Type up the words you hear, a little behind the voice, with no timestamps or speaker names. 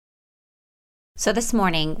So this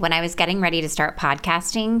morning, when I was getting ready to start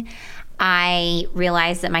podcasting, I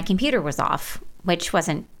realized that my computer was off, which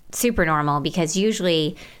wasn't super normal because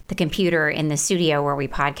usually the computer in the studio where we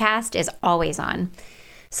podcast is always on.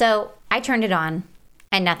 So I turned it on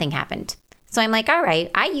and nothing happened. So I'm like, all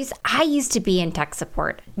right, I used to be in tech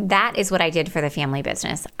support. That is what I did for the family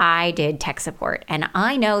business. I did tech support. And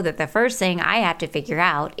I know that the first thing I have to figure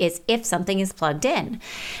out is if something is plugged in.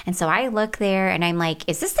 And so I look there and I'm like,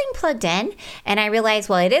 is this thing plugged in? And I realize,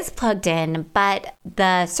 well, it is plugged in, but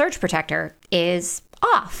the surge protector is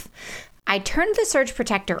off. I turned the surge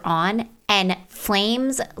protector on and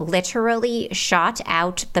flames literally shot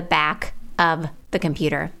out the back of the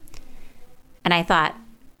computer. And I thought,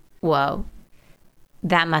 whoa.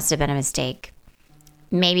 That must have been a mistake.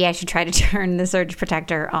 Maybe I should try to turn the surge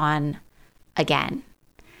protector on again.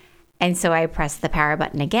 And so I pressed the power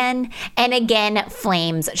button again, and again,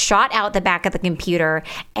 flames shot out the back of the computer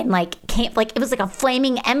and it was like a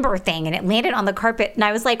flaming ember thing, and it landed on the carpet. And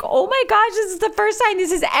I was like, oh my gosh, this is the first time this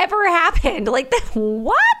has ever happened. Like,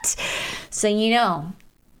 what? So you know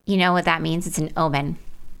what that means? It's an omen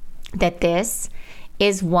that this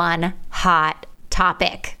is one hot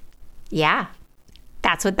topic. Yeah.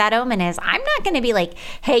 That's what that omen is. I'm not going to be like,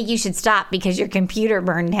 hey, you should stop because your computer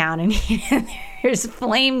burned down and there's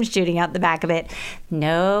flames shooting out the back of it.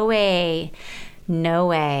 No way. No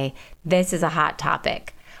way. This is a hot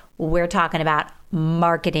topic. We're talking about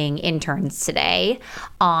marketing interns today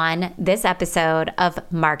on this episode of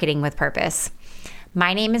Marketing with Purpose.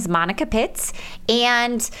 My name is Monica Pitts,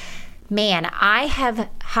 and man, I have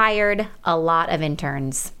hired a lot of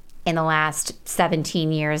interns in the last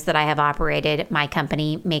 17 years that I have operated my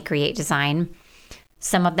company, Make Create Design.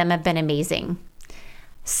 Some of them have been amazing.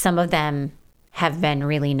 Some of them have been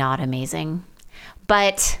really not amazing.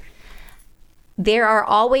 But there are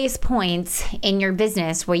always points in your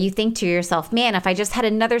business where you think to yourself, man, if I just had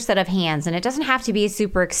another set of hands, and it doesn't have to be a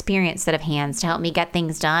super experienced set of hands to help me get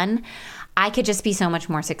things done, I could just be so much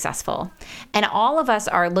more successful. And all of us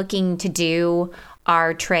are looking to do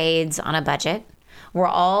our trades on a budget. We're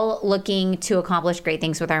all looking to accomplish great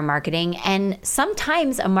things with our marketing. And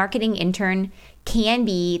sometimes a marketing intern can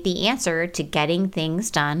be the answer to getting things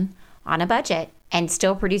done on a budget and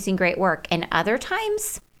still producing great work. And other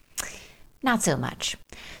times, not so much.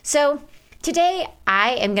 So today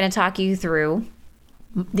I am going to talk you through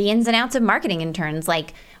the ins and outs of marketing interns,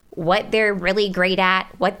 like what they're really great at,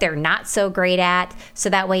 what they're not so great at. So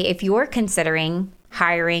that way, if you're considering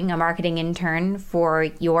hiring a marketing intern for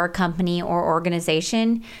your company or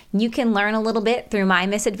organization, you can learn a little bit through my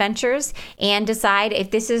misadventures and decide if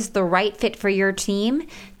this is the right fit for your team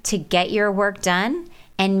to get your work done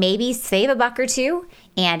and maybe save a buck or two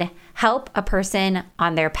and help a person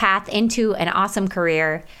on their path into an awesome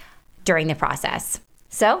career during the process.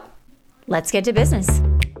 So let's get to business.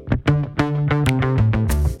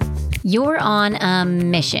 You're on a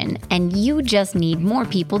mission, and you just need more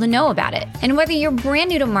people to know about it. And whether you're brand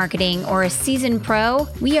new to marketing or a seasoned pro,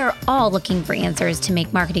 we are all looking for answers to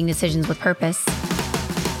make marketing decisions with purpose.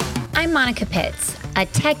 I'm Monica Pitts, a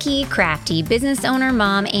techie, crafty business owner,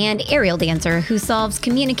 mom, and aerial dancer who solves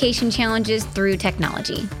communication challenges through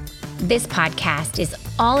technology. This podcast is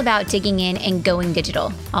all about digging in and going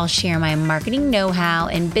digital. I'll share my marketing know-how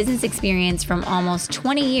and business experience from almost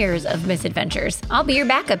 20 years of misadventures. I'll be your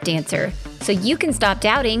backup dancer so you can stop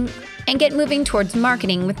doubting and get moving towards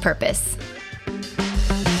marketing with purpose.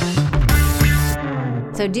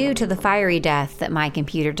 So due to the fiery death that my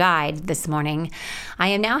computer died this morning, I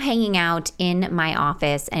am now hanging out in my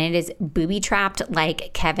office, and it is booby-trapped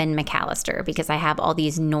like Kevin McAllister because I have all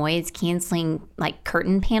these noise-canceling like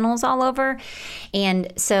curtain panels all over.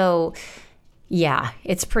 And so, yeah,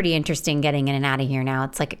 it's pretty interesting getting in and out of here now.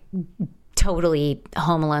 It's like totally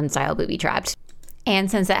Home Alone style booby-trapped.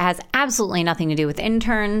 And since it has absolutely nothing to do with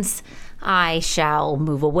interns, I shall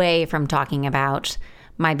move away from talking about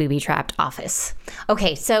my booby-trapped office.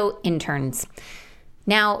 Okay, so interns.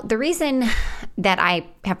 Now, the reason that I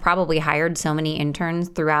have probably hired so many interns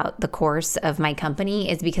throughout the course of my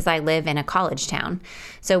company is because I live in a college town.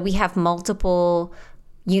 So we have multiple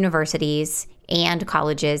universities and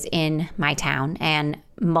colleges in my town, and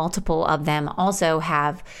multiple of them also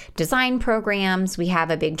have design programs. We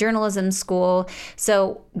have a big journalism school.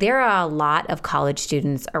 So there are a lot of college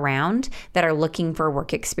students around that are looking for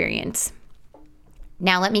work experience.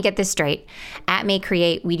 Now, let me get this straight. At Make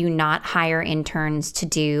Create, we do not hire interns to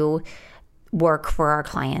do work for our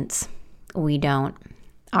clients. We don't.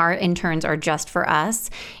 Our interns are just for us,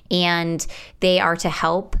 and they are to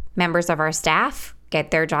help members of our staff get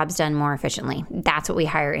their jobs done more efficiently. That's what we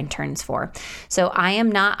hire interns for. So I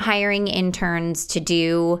am not hiring interns to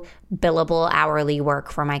do billable hourly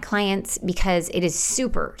work for my clients because it is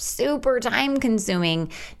super, super time consuming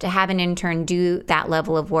to have an intern do that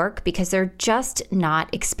level of work because they're just not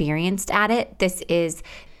experienced at it.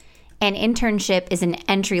 An internship is an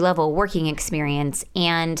entry-level working experience,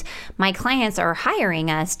 and my clients are hiring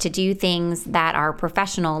us to do things that are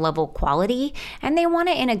professional level quality, and they want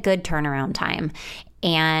it in a good turnaround time.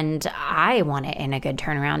 And I want it in a good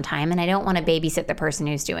turnaround time, and I don't want to babysit the person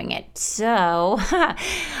who's doing it. So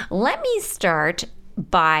let me start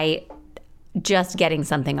by just getting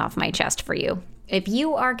something off my chest for you. If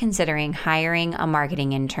you are considering hiring a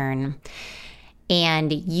marketing intern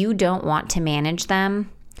and you don't want to manage them,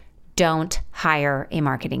 don't hire a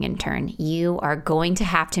marketing intern. You are going to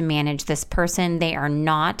have to manage this person. They are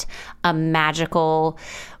not a magical,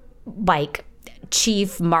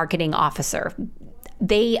 chief marketing officer.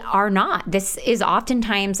 They are not. This is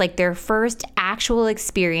oftentimes their first actual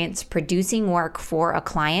experience producing work for a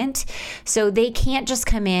client. So they can't just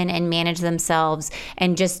come in and manage themselves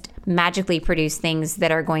and just magically produce things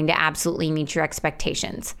that are going to absolutely meet your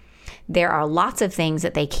expectations. There are lots of things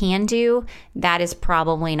that they can do. That is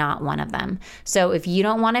probably not one of them. So if you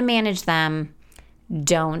don't want to manage them,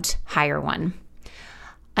 don't hire one.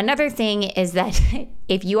 Another thing is that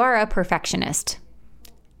if you are a perfectionist,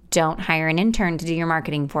 don't hire an intern to do your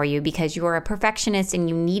marketing for you because you're a perfectionist and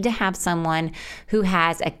you need to have someone who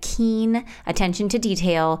has a keen attention to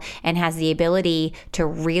detail and has the ability to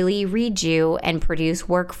really read you and produce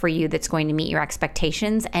work for you that's going to meet your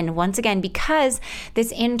expectations. And once again, because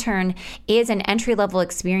this intern is an entry-level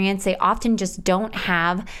experience, they often just don't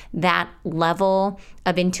have that level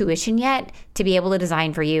of intuition yet to be able to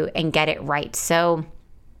design for you and get it right. So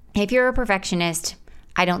if you're a perfectionist,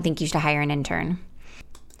 I don't think you should hire an intern.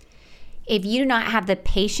 If you do not have the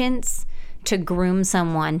patience to groom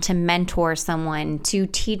someone, to mentor someone, to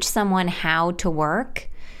teach someone how to work,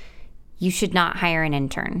 you should not hire an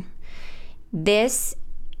intern. This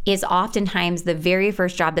is oftentimes the very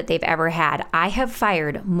first job that they've ever had. I have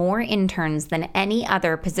fired more interns than any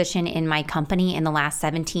other position in my company in the last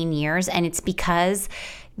 17 years, and it's because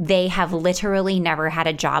they have literally never had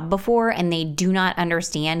a job before and they do not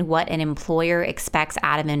understand what an employer expects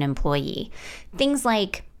out of an employee. Things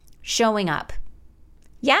like showing up.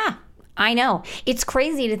 Yeah, I know. It's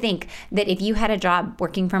crazy to think that if you had a job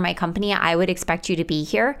working for my company, I would expect you to be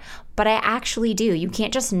here, but I actually do. You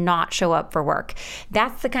can't just not show up for work.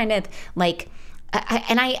 That's the kind of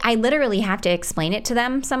I literally have to explain it to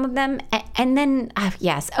them, some of them. And then,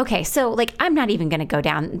 yes. Okay. So I'm not even going to go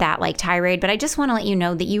down that tirade, but I just want to let you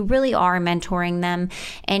know that you really are mentoring them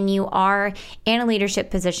and you are in a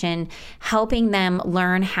leadership position, helping them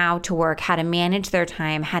learn how to work, how to manage their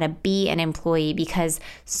time, how to be an employee, because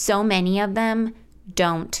so many of them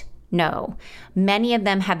don't know. Many of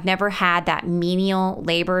them have never had that menial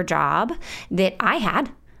labor job that I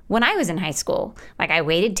had when I was in high school. I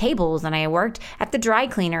waited tables and I worked at the dry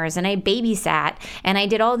cleaners and I babysat and I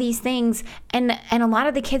did all these things. And a lot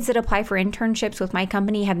of the kids that apply for internships with my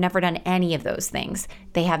company have never done any of those things.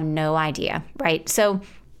 They have no idea, right? So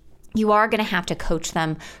you are going to have to coach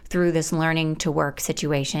them through this learning to work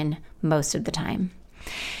situation most of the time.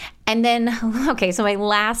 And then, okay, so my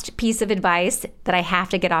last piece of advice that I have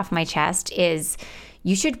to get off my chest is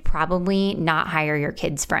you should probably not hire your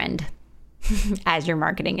kid's friend as your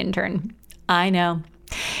marketing intern. I know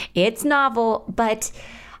it's novel, but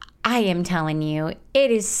I am telling you, it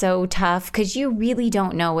is so tough because you really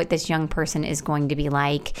don't know what this young person is going to be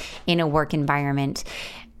like in a work environment.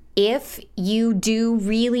 If you do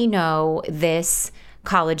really know this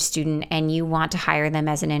college student and you want to hire them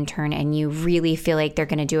as an intern and you really feel like they're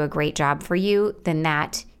going to do a great job for you, then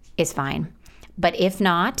that is fine. But if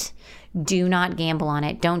not, do not gamble on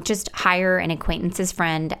it. Don't just hire an acquaintance's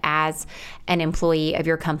friend as an employee of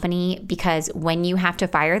your company, because when you have to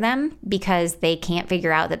fire them because they can't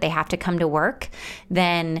figure out that they have to come to work,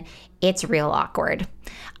 then it's real awkward.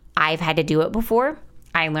 I've had to do it before.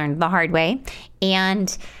 I learned the hard way.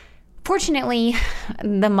 And fortunately,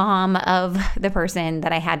 the mom of the person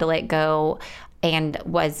that I had to let go and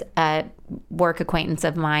was a work acquaintance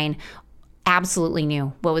of mine absolutely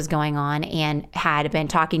knew what was going on and had been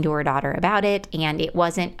talking to her daughter about it, and it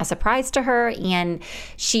wasn't a surprise to her, and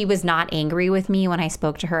she was not angry with me when I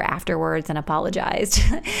spoke to her afterwards and apologized.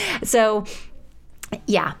 So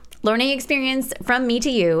yeah, learning experience from me to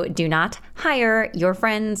you: do not hire your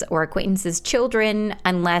friends or acquaintances' children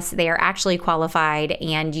unless they are actually qualified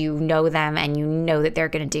and you know them and you know that they're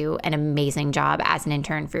going to do an amazing job as an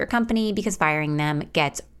intern for your company, because firing them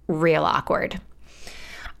gets real awkward.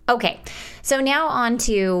 Okay, so now on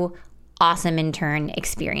to awesome intern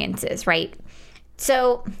experiences, right?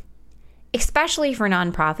 So especially for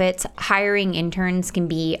nonprofits, hiring interns can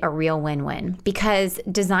be a real win-win because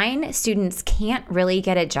design students can't really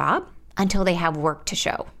get a job until they have work to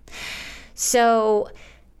show. So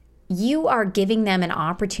you are giving them an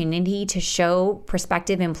opportunity to show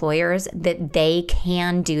prospective employers that they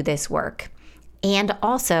can do this work. And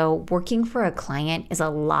also, working for a client is a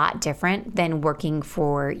lot different than working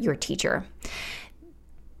for your teacher.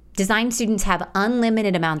 Design students have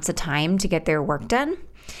unlimited amounts of time to get their work done,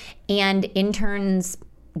 and interns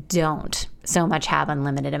don't so much have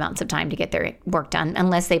unlimited amounts of time to get their work done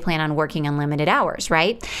unless they plan on working unlimited hours,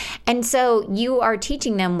 right? And so you are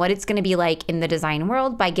teaching them what it's going to be like in the design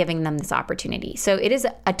world by giving them this opportunity. So it is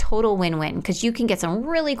a total win-win because you can get some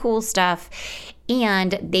really cool stuff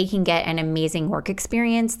and they can get an amazing work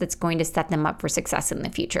experience that's going to set them up for success in the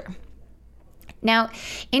future. Now,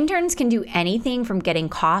 interns can do anything from getting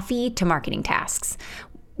coffee to marketing tasks.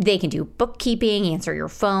 They can do bookkeeping, answer your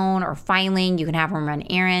phone, or filing. You can have them run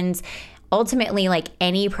errands. Ultimately, like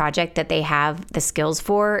any project that they have the skills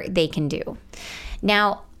for, they can do.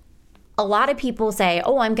 Now, a lot of people say,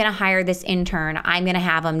 oh, I'm going to hire this intern. I'm going to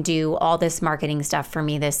have them do all this marketing stuff for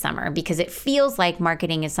me this summer because it feels like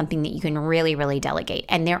marketing is something that you can really, really delegate.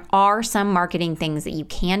 And there are some marketing things that you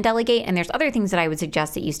can delegate, and there's other things that I would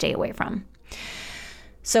suggest that you stay away from.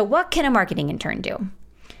 So what can a marketing intern do?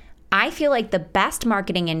 I feel like the best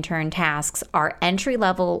marketing intern tasks are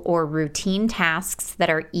entry-level or routine tasks that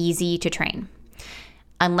are easy to train.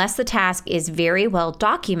 Unless the task is very well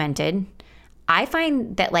documented, I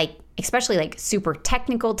find that especially super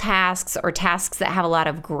technical tasks or tasks that have a lot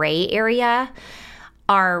of gray area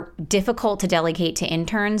are difficult to delegate to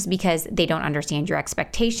interns because they don't understand your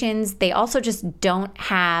expectations. They also just don't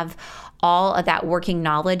have all of that working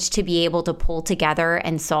knowledge to be able to pull together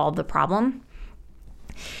and solve the problem.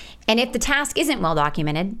 And if the task isn't well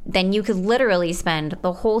documented, then you could literally spend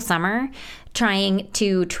the whole summer trying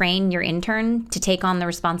to train your intern to take on the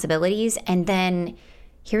responsibilities. And then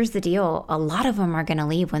here's the deal. A lot of them are going to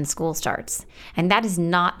leave when school starts. And that is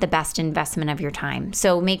not the best investment of your time.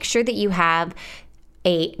 So make sure that you have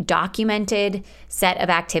a documented set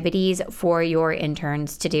of activities for your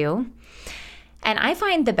interns to do. And I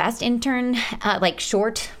find the best intern,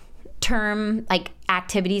 short-term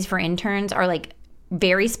activities for interns are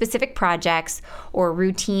very specific projects or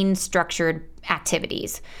routine structured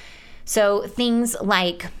activities. So things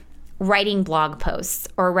like writing blog posts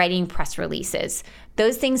or writing press releases,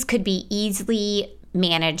 those things could be easily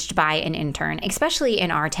managed by an intern, especially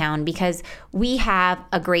in our town because we have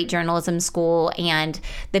a great journalism school and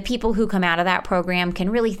the people who come out of that program can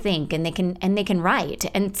really think and they can write.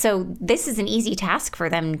 And so this is an easy task for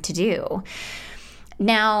them to do.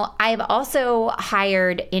 Now, I've also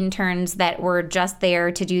hired interns that were just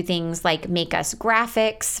there to do things like make us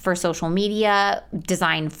graphics for social media,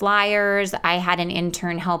 design flyers. I had an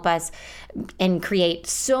intern help us and create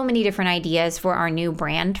so many different ideas for our new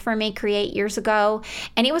brand for Make Create years ago.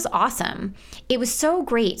 And it was awesome. It was so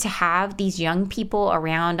great to have these young people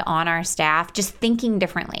around on our staff just thinking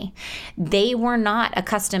differently. They were not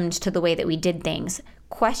accustomed to the way that we did things.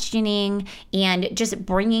 Questioning and just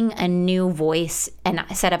bringing a new voice and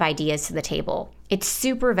a set of ideas to the table. It's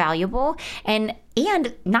super valuable and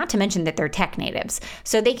not to mention that they're tech natives.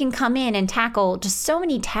 So they can come in and tackle just so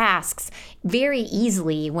many tasks very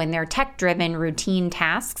easily when they're tech-driven routine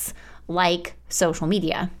tasks like social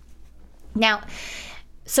media. Now,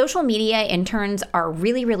 social media interns are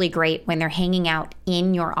really, really great when they're hanging out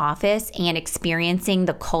in your office and experiencing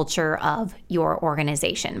the culture of your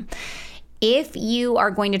organization. If you are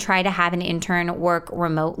going to try to have an intern work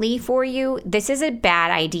remotely for you, this is a bad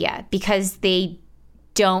idea because they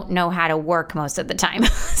don't know how to work most of the time.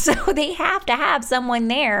 So they have to have someone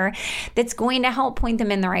there that's going to help point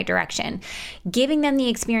them in the right direction. Giving them the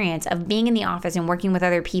experience of being in the office and working with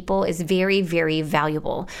other people is very, very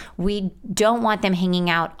valuable. We don't want them hanging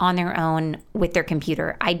out on their own with their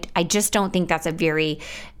computer. I just don't think that's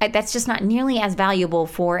just not nearly as valuable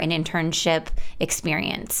for an internship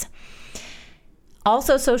experience.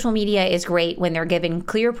 Also, social media is great when they're given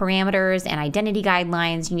clear parameters and identity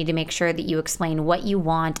guidelines. You need to make sure that you explain what you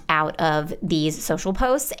want out of these social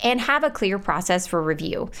posts and have a clear process for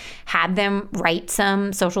review. Have them write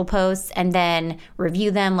some social posts and then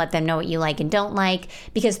review them, let them know what you like and don't like,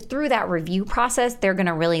 because through that review process, they're going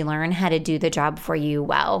to really learn how to do the job for you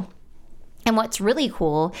well. And what's really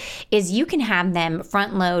cool is you can have them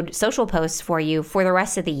front load social posts for you for the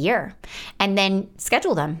rest of the year and then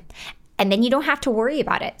schedule them. And then you don't have to worry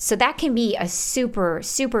about it. So that can be a super,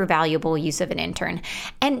 super valuable use of an intern.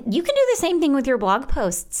 And you can do the same thing with your blog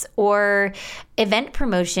posts or event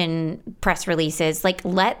promotion press releases. Like,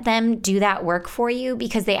 let them do that work for you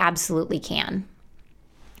because they absolutely can.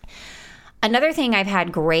 Another thing I've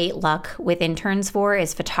had great luck with interns for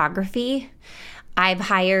is photography. I've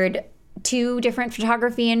hired 2 different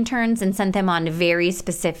photography interns and sent them on very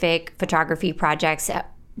specific photography projects.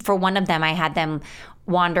 For one of them, I had them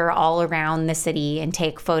wander all around the city and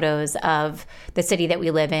take photos of the city that we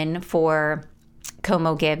live in for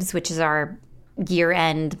Como Gives, which is our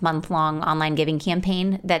year-end month-long online giving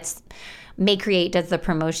campaign that's Make Create does the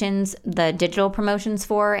promotions, the digital promotions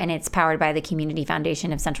for, and it's powered by the Community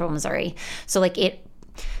Foundation of Central Missouri. So like it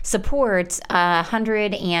supports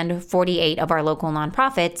 148 of our local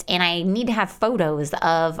nonprofits, and I need to have photos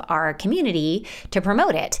of our community to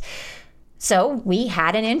promote it. So we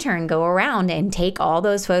had an intern go around and take all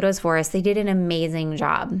those photos for us. They did an amazing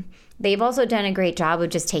job. They've also done a great job of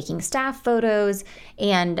just taking staff photos,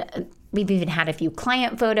 and we've even had a few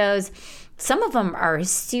client photos. Some of them are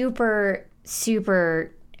super,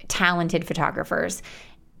 super talented photographers.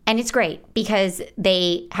 And it's great because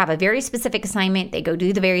they have a very specific assignment. They go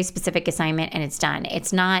do the very specific assignment and it's done.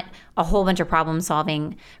 It's not a whole bunch of problem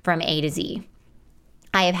solving from A to Z.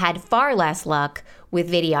 I have had far less luck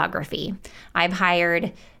with videography. I've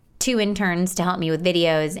hired 2 interns to help me with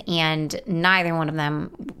videos, and neither one of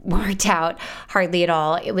them worked out hardly at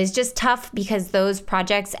all. It was just tough because those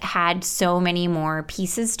projects had so many more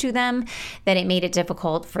pieces to them that it made it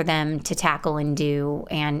difficult for them to tackle and do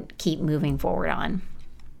and keep moving forward on.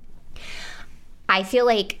 I feel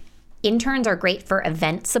like interns are great for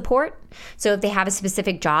event support. So if they have a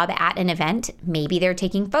specific job at an event, maybe they're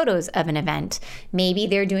taking photos of an event. Maybe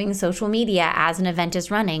they're doing social media as an event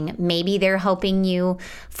is running. Maybe they're helping you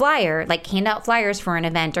hand out flyers for an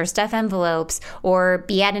event or stuff envelopes, or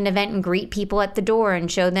be at an event and greet people at the door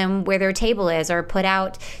and show them where their table is, or put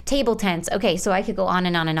out table tents. Okay, so I could go on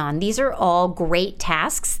and on and on. These are all great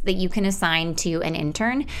tasks that you can assign to an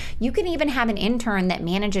intern. You can even have an intern that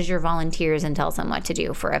manages your volunteers and tells them what to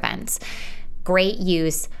do for events. Great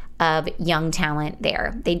use of young talent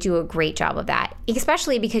there. They do a great job of that,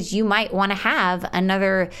 especially because you might want to have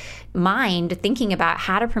another mind thinking about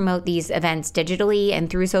how to promote these events digitally and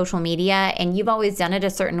through social media, and you've always done it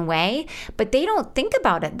a certain way, but they don't think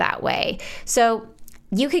about it that way. So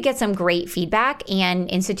you could get some great feedback and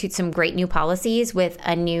institute some great new policies with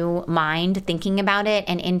a new mind thinking about it,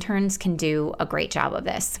 and interns can do a great job of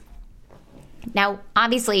this. Now,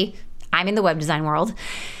 obviously, I'm in the web design world.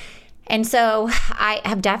 And so I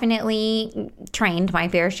have definitely trained my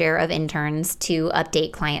fair share of interns to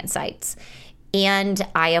update client sites. And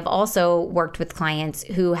I have also worked with clients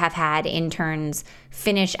who have had interns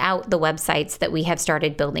finish out the websites that we have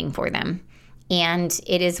started building for them. And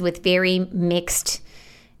it is with very mixed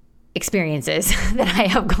experiences that I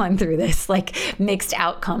have gone through this, like mixed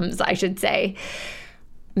outcomes, I should say.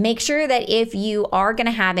 Make sure that if you are going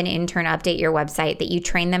to have an intern update your website, that you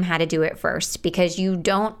train them how to do it first, because you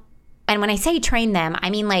don't. And when I say train them, I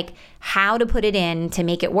mean like how to put it in to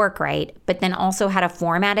make it work right, but then also how to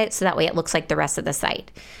format it so that way it looks like the rest of the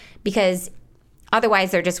site. Because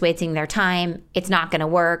otherwise they're just wasting their time. It's not going to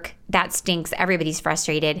work. That stinks. Everybody's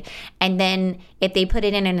frustrated. And then if they put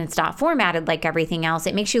it in and it's not formatted like everything else,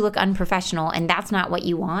 it makes you look unprofessional, and that's not what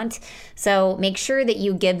you want. So make sure that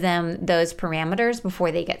you give them those parameters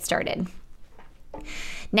before they get started.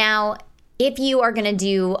 Now, if you are going to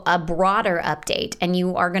do a broader update and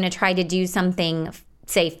you are going to try to do something,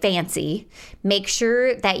 say, fancy, make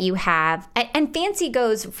sure that you have, and fancy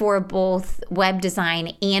goes for both web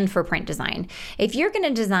design and for print design. If you're going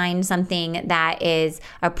to design something that is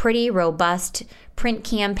a pretty robust print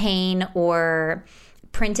campaign or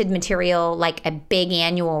printed material like a big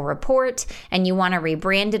annual report, and you want to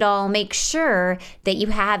rebrand it all, make sure that you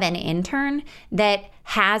have an intern that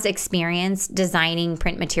has experience designing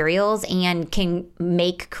print materials and can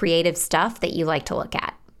make creative stuff that you like to look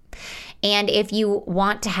at. And if you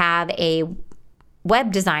want to have a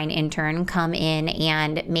web design intern come in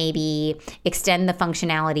and maybe extend the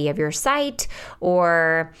functionality of your site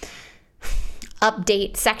or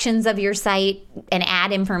update sections of your site and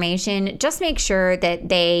add information, just make sure that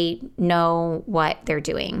they know what they're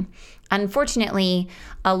doing. Unfortunately,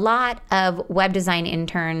 a lot of web design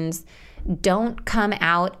interns don't come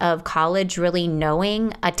out of college really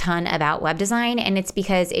knowing a ton about web design. And it's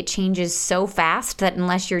because it changes so fast that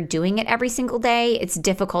unless you're doing it every single day, it's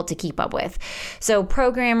difficult to keep up with. So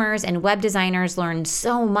programmers and web designers learn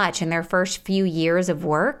so much in their first few years of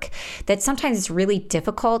work that sometimes it's really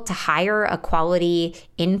difficult to hire a quality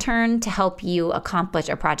intern to help you accomplish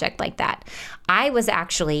a project like that. I was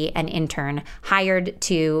actually an intern hired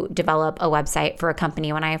to develop a website for a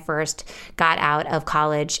company when I first got out of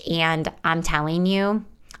college. And I'm telling you,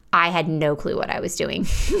 I had no clue what I was doing.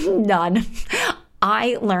 None.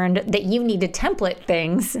 I learned that you need to template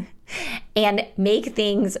things and make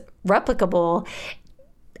things replicable.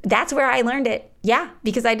 That's where I learned it. Yeah,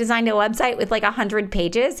 because I designed a website with like 100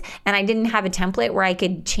 pages and I didn't have a template where I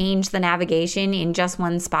could change the navigation in just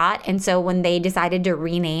one spot. And so when they decided to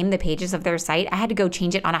rename the pages of their site, I had to go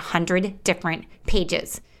change it on 100 different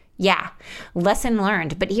pages. Yeah, lesson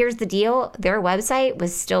learned. But here's the deal. Their website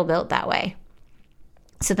was still built that way.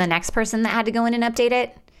 So the next person that had to go in and update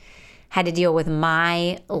it had to deal with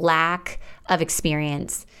my lack of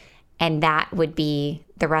experience. And that would be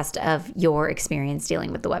the rest of your experience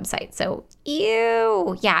dealing with the website. So,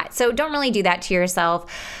 ew. Yeah. So don't really do that to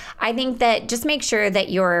yourself. I think that just make sure that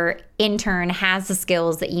your intern has the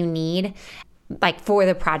skills that you need, like for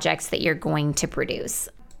the projects that you're going to produce.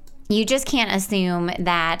 You just can't assume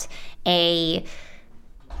that a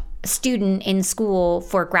student in school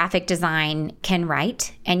for graphic design can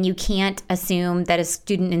write, and you can't assume that a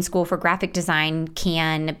student in school for graphic design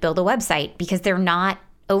can build a website, because they're not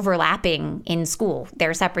overlapping in school.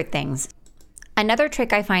 They're separate things. Another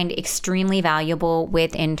trick I find extremely valuable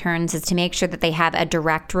with interns is to make sure that they have a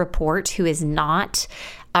direct report who is not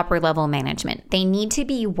upper level management. They need to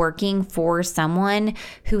be working for someone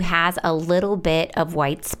who has a little bit of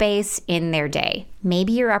white space in their day.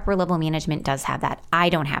 Maybe your upper level management does have that. I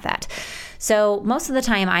don't have that. So most of the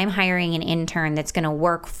time I'm hiring an intern that's going to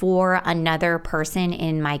work for another person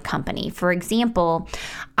in my company. For example,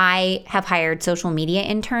 I have hired social media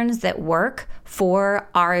interns that work for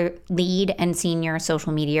our lead and senior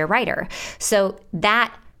social media writer. So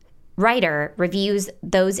that writer reviews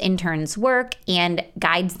those interns' work and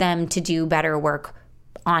guides them to do better work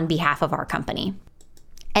on behalf of our company.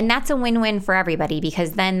 And that's a win-win for everybody,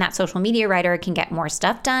 because then that social media writer can get more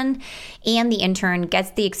stuff done, and the intern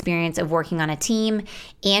gets the experience of working on a team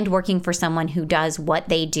and working for someone who does what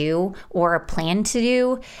they do or plan to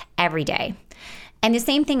do every day. And the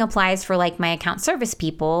same thing applies for like my account service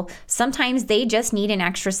people. Sometimes they just need an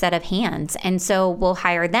extra set of hands. And so we'll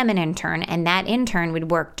hire them an intern, and that intern would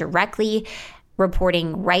work directly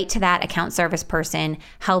reporting right to that account service person,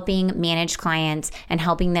 helping manage clients and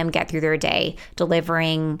helping them get through their day,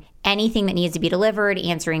 delivering anything that needs to be delivered,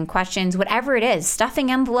 answering questions, whatever it is,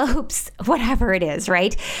 stuffing envelopes, whatever it is,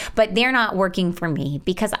 right? But they're not working for me,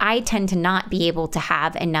 because I tend to not be able to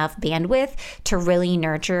have enough bandwidth to really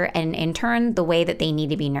nurture an intern the way that they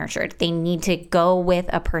need to be nurtured. They need to go with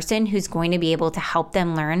a person who's going to be able to help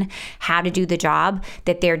them learn how to do the job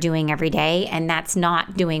that they're doing every day, and that's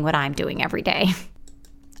not doing what I'm doing every day.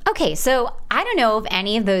 Okay, so I don't know if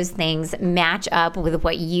any of those things match up with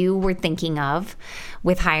what you were thinking of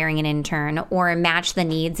with hiring an intern, or match the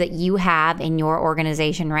needs that you have in your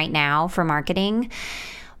organization right now for marketing.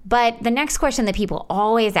 But the next question that people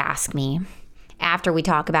always ask me after we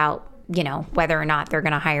talk about, whether or not they're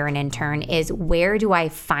going to hire an intern is, where do I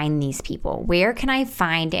find these people? Where can I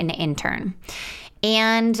find an intern?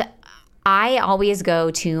 And I always go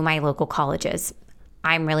to my local colleges.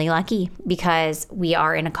 I'm really lucky because we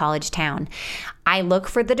are in a college town. I look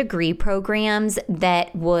for the degree programs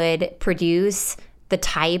that would produce the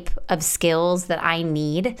type of skills that I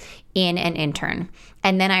need in an intern.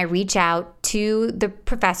 And then I reach out to the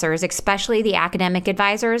professors, especially the academic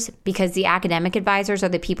advisors, because the academic advisors are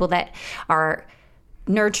the people that are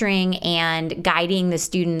nurturing and guiding the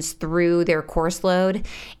students through their course load.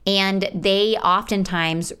 And they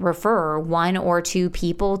oftentimes refer one or two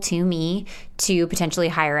people to me to potentially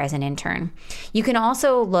hire as an intern. You can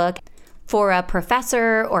also look for a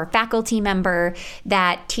professor or faculty member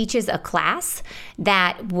that teaches a class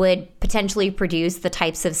that would potentially produce the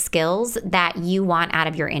types of skills that you want out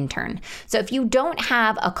of your intern. So if you don't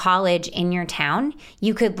have a college in your town,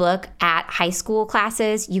 you could look at high school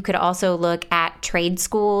classes. You could also look at trade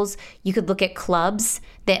schools. You could look at clubs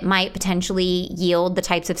that might potentially yield the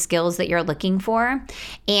types of skills that you're looking for.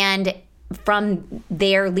 And from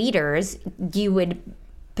their leaders, you would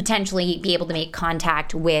potentially be able to make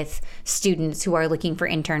contact with students who are looking for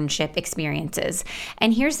internship experiences.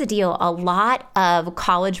 And here's the deal. A lot of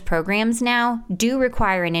college programs now do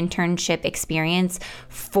require an internship experience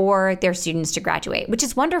for their students to graduate, which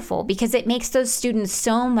is wonderful because it makes those students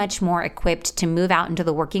so much more equipped to move out into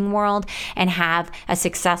the working world and have a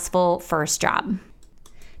successful first job.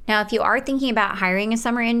 Now, if you are thinking about hiring a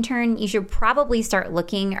summer intern, you should probably start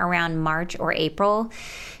looking around March or April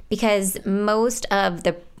because most of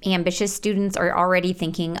the ambitious students are already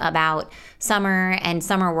thinking about summer and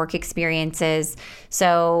summer work experiences.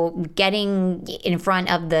 So getting in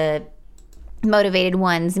front of the motivated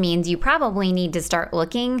ones means you probably need to start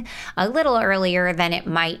looking a little earlier than it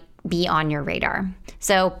might be on your radar.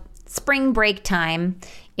 So spring break time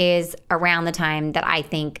is around the time that I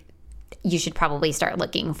think you should probably start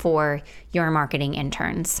looking for your marketing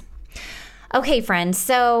interns. Okay, friends,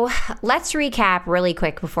 so let's recap really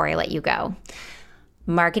quick before I let you go.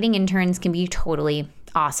 Marketing interns can be totally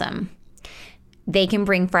awesome. They can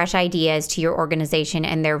bring fresh ideas to your organization,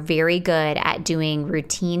 and they're very good at doing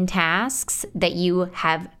routine tasks that you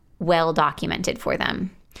have well documented for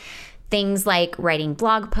them. Things like writing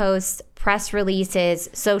blog posts, press releases,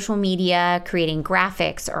 social media, creating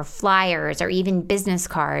graphics or flyers or even business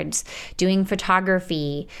cards, doing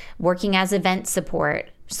photography, working as event support,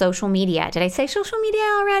 social media. Did I say social media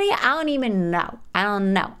already? I don't even know. I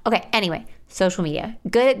don't know. Okay, anyway, social media.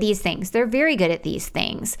 Good at these things. They're very good at these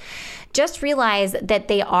things. Just realize that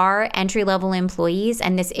they are entry-level employees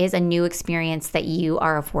and this is a new experience that you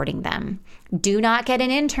are affording them. Do not get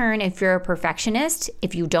an intern if you're a perfectionist,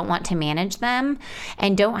 if you don't want to manage them,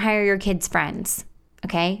 and don't hire your kids' friends,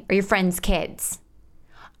 okay? Or your friends' kids.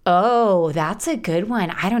 Oh, that's a good one.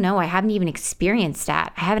 I don't know. I haven't even experienced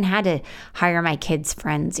that. I haven't had to hire my kids'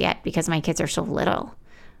 friends yet because my kids are so little.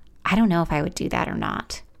 I don't know if I would do that or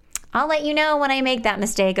not. I'll let you know when I make that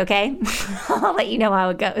mistake, okay? I'll let you know how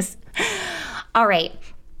it goes. All right.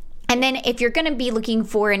 And then if you're going to be looking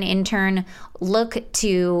for an intern, look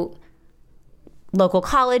to local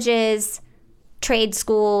colleges, trade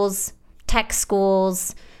schools, tech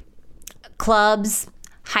schools, clubs,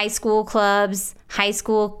 high school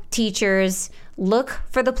teachers. Look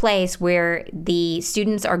for the place where the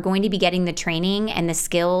students are going to be getting the training and the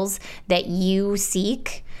skills that you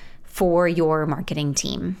seek for your marketing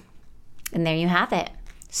team. And there you have it.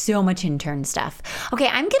 So much intern stuff. Okay,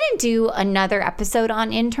 I'm going to do another episode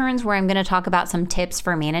on interns where I'm going to talk about some tips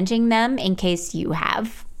for managing them in case you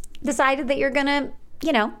have decided that you're going to,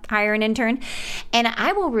 hire an intern. And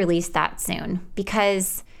I will release that soon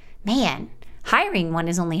because, man, hiring one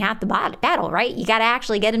is only half the battle, right? You got to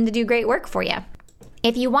actually get them to do great work for you.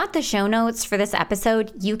 If you want the show notes for this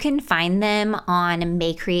episode, you can find them on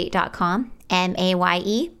mayecreate.com,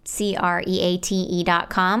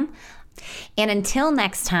 MAYECREATE.com. And until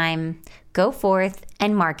next time, go forth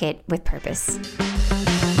and market with purpose.